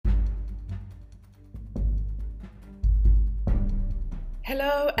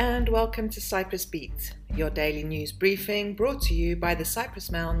Hello and welcome to Cyprus Beat, your daily news briefing brought to you by the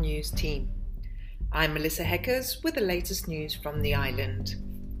Cyprus Mail News team. I'm Melissa Heckers with the latest news from the island.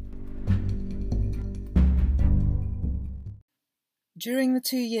 During the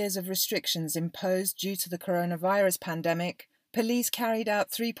 2 years of restrictions imposed due to the coronavirus pandemic, police carried out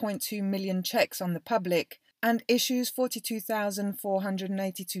 3.2 million checks on the public and issues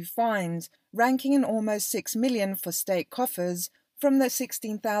 42,482 fines, ranking in almost 6 million for state coffers from the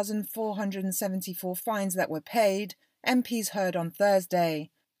 16,474 fines that were paid, MPs heard on Thursday.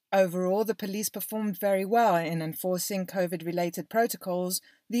 Overall, the police performed very well in enforcing COVID-related protocols,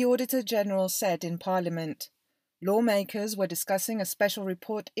 the Auditor General said in Parliament. Lawmakers were discussing a special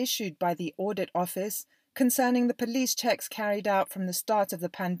report issued by the Audit Office concerning the police checks carried out from the start of the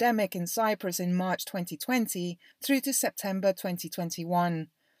pandemic in Cyprus in March 2020 through to September 2021.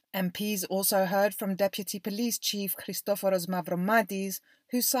 MPs also heard from Deputy Police Chief Christoforos Mavromatis,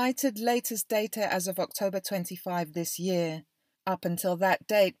 who cited latest data as of October 25 this year. Up until that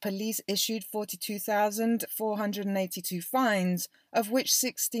date, police issued 42,482 fines, of which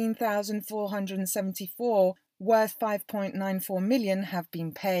 16,474, worth 5.94 million, have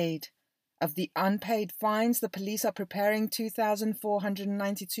been paid. Of the unpaid fines, the police are preparing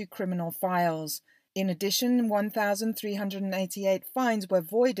 2,492 criminal files. In addition, 1,388 fines were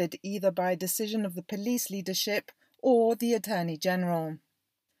voided either by decision of the police leadership or the Attorney General.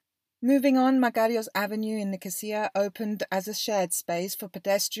 Moving on, Magarios Avenue in Nicosia opened as a shared space for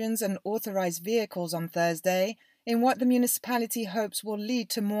pedestrians and authorised vehicles on Thursday, in what the municipality hopes will lead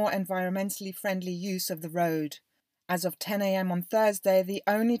to more environmentally friendly use of the road. As of 10 a.m. on Thursday, the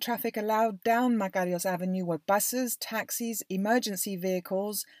only traffic allowed down Magarios Avenue were buses, taxis, emergency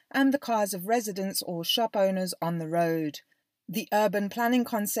vehicles, and the cars of residents or shop owners on the road. The urban planning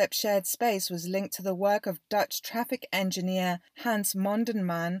concept shared space was linked to the work of Dutch traffic engineer Hans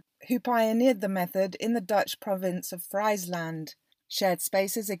Mondenman, who pioneered the method in the Dutch province of Friesland. Shared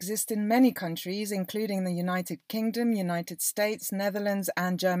spaces exist in many countries, including the United Kingdom, United States, Netherlands,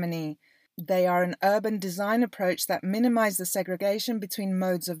 and Germany. They are an urban design approach that minimize the segregation between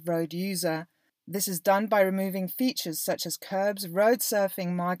modes of road user. This is done by removing features such as curbs, road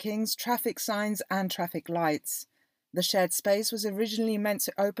surfing markings, traffic signs, and traffic lights. The shared space was originally meant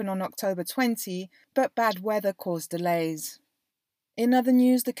to open on October 20, but bad weather caused delays. In other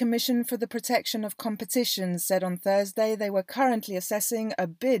news, the Commission for the Protection of Competition said on Thursday they were currently assessing a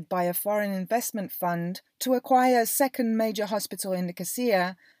bid by a foreign investment fund to acquire a second major hospital in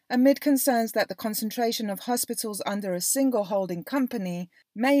Nicosia, amid concerns that the concentration of hospitals under a single holding company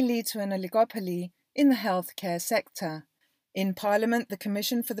may lead to an oligopoly in the healthcare sector. In Parliament, the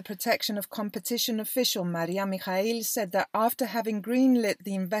Commission for the Protection of Competition official Maria Michail said that after having greenlit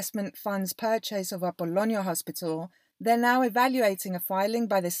the investment fund's purchase of Apollonio Hospital, they're now evaluating a filing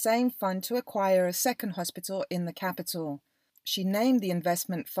by the same fund to acquire a second hospital in the capital. She named the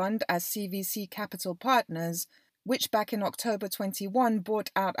investment fund as CVC Capital Partners, which back in October 21 bought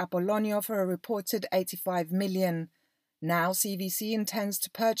out Apollonio for a reported 85 million. Now CVC intends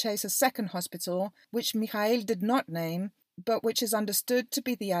to purchase a second hospital, which Michail did not name, but which is understood to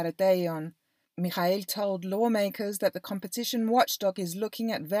be the Aretaion. Michail told lawmakers that the competition watchdog is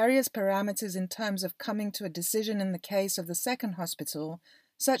looking at various parameters in terms of coming to a decision in the case of the second hospital,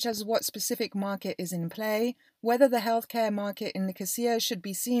 such as what specific market is in play, whether the healthcare market in Nicosia should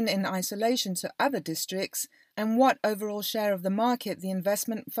be seen in isolation to other districts, and what overall share of the market the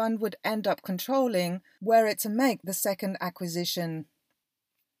investment fund would end up controlling were it to make the second acquisition.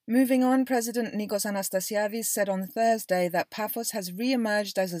 Moving on, President Nikos Anastasiadis said on Thursday that Paphos has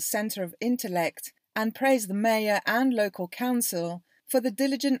re-emerged as a centre of intellect and praised the mayor and local council for the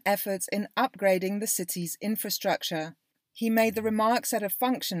diligent efforts in upgrading the city's infrastructure. He made the remarks at a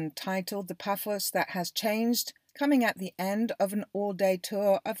function titled The Paphos That Has Changed, coming at the end of an all-day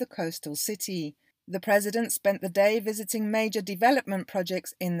tour of the coastal city. The president spent the day visiting major development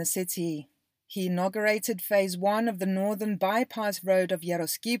projects in the city. He inaugurated Phase 1 of the northern bypass road of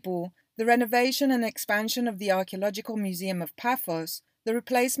Yeroskipou, the renovation and expansion of the Archaeological Museum of Paphos, the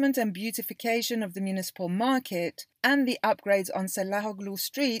replacement and beautification of the municipal market, and the upgrades on Selahoglu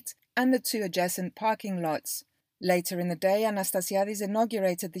Street and the 2 adjacent parking lots. Later in the day, Anastasiadis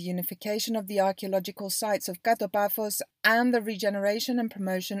inaugurated the unification of the archaeological sites of Katopaphos and the regeneration and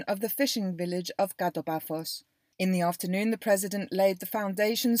promotion of the fishing village of Katopaphos. In the afternoon, the president laid the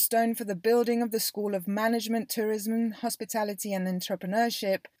foundation stone for the building of the School of Management, Tourism, Hospitality and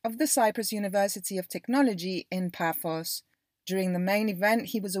Entrepreneurship of the Cyprus University of Technology in Paphos. During the main event,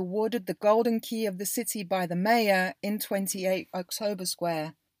 he was awarded the Golden Key of the city by the mayor in 28 October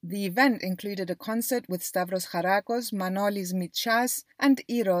Square. The event included a concert with Stavros Charakos, Manolis Mitchas, and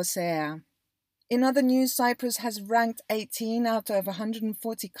Iro Sea. In other news, Cyprus has ranked 18 out of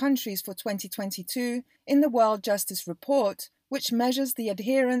 140 countries for 2022 in the World Justice Report, which measures the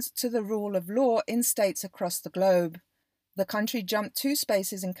adherence to the rule of law in states across the globe. The country jumped 2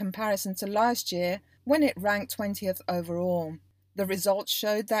 spaces in comparison to last year, when it ranked 20th overall. The results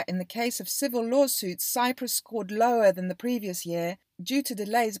showed that in the case of civil lawsuits, Cyprus scored lower than the previous year due to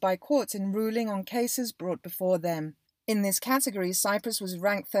delays by courts in ruling on cases brought before them. In this category, Cyprus was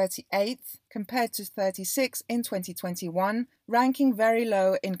ranked 38th compared to 36 in 2021, ranking very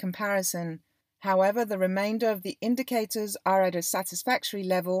low in comparison. However, the remainder of the indicators are at a satisfactory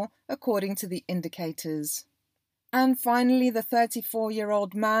level according to the indicators. And finally, the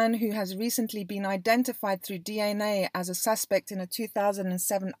 34-year-old man who has recently been identified through DNA as a suspect in a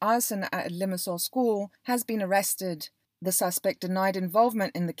 2007 arson at a Limassol school has been arrested. The suspect denied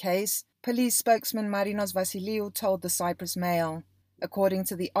involvement in the case, police spokesman Marinos Vasiliou told the Cyprus Mail. According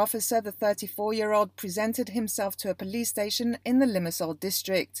to the officer, the 34-year-old presented himself to a police station in the Limassol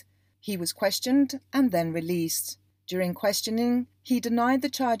district. He was questioned and then released. During questioning, he denied the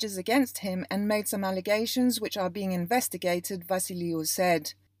charges against him and made some allegations which are being investigated, Vasiliou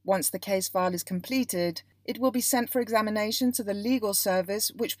said. Once the case file is completed, it will be sent for examination to the legal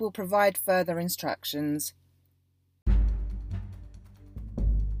service, which will provide further instructions.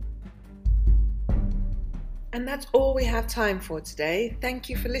 And that's all we have time for today. Thank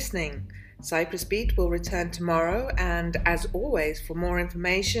you for listening. Cyprus Beat will return tomorrow, and as always, for more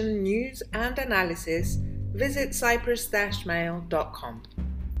information, news and analysis, visit cyprus-mail.com.